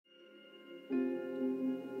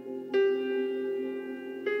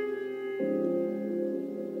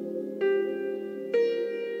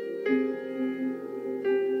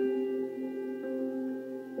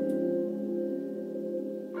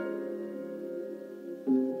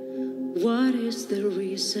What is the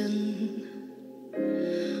reason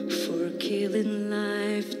for killing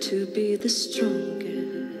life to be the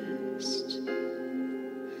strongest?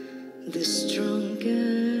 The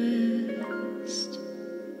strongest.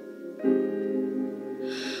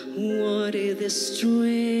 What is the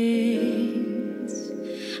strength,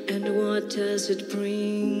 and what does it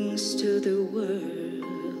bring to the world?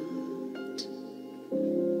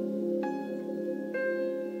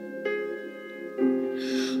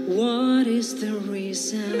 What is the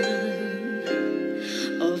reason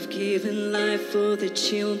of giving life for the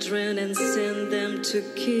children and send them to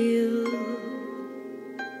kill?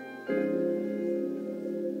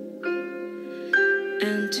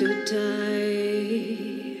 And to die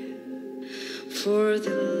for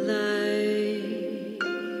the lives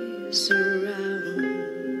around?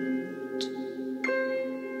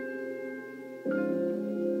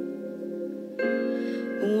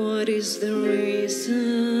 What is the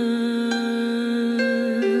reason?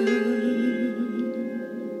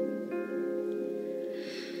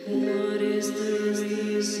 What is the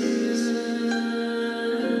reason?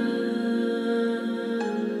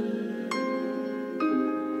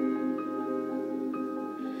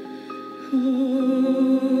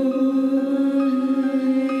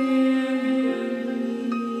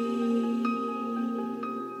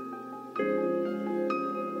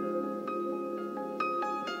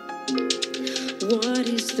 What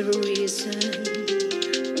is the reason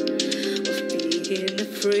of being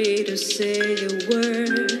afraid to say a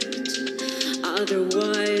word?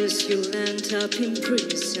 Otherwise you'll end up in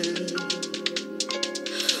prison.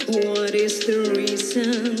 What is the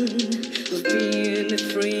reason of being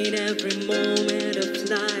afraid every moment of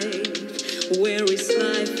life? Where is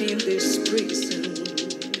life in this prison?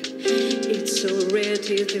 It's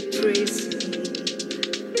already the prison.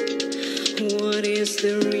 What is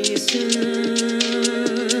the reason?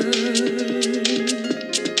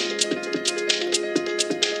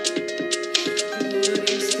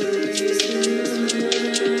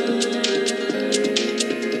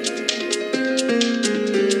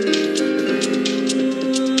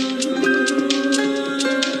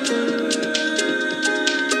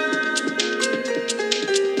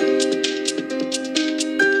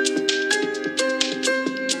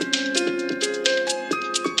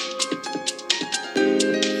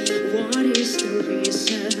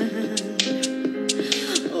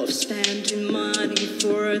 Of spending money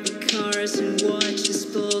for the cars and watches,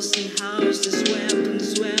 balls and houses,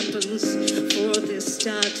 weapons for the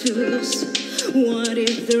status? What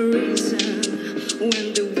is the reason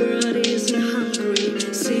when the world isn't hungry,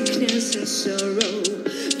 sickness and sorrow?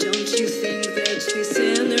 Don't you think that this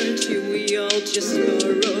energy we all just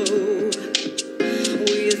borrow?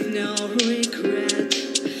 With no regret,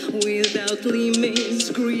 without limits,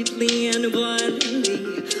 greedily and violently.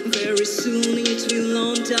 Very soon it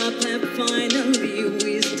will end up and finally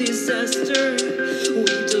with disaster. We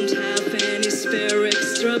don't have any spare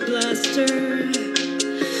extra blaster.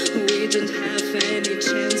 We don't have any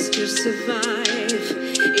chance to survive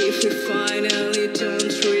if we finally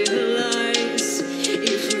don't realize.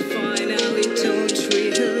 If we finally don't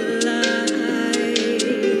realize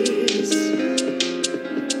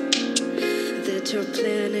that our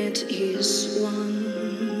planet is one.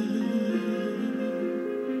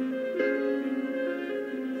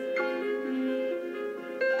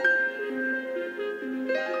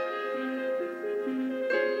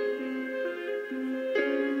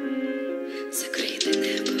 Закрийте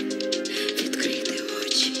небо, відкрийте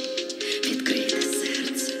очі, відкрийте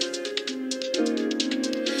серце.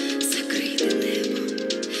 Закрийте небо,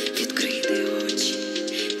 відкрийте очі,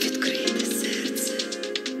 відкрийте серце.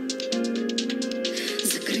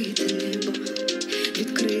 Закрийте небо,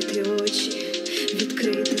 відкрийте очі,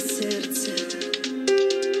 відкрийте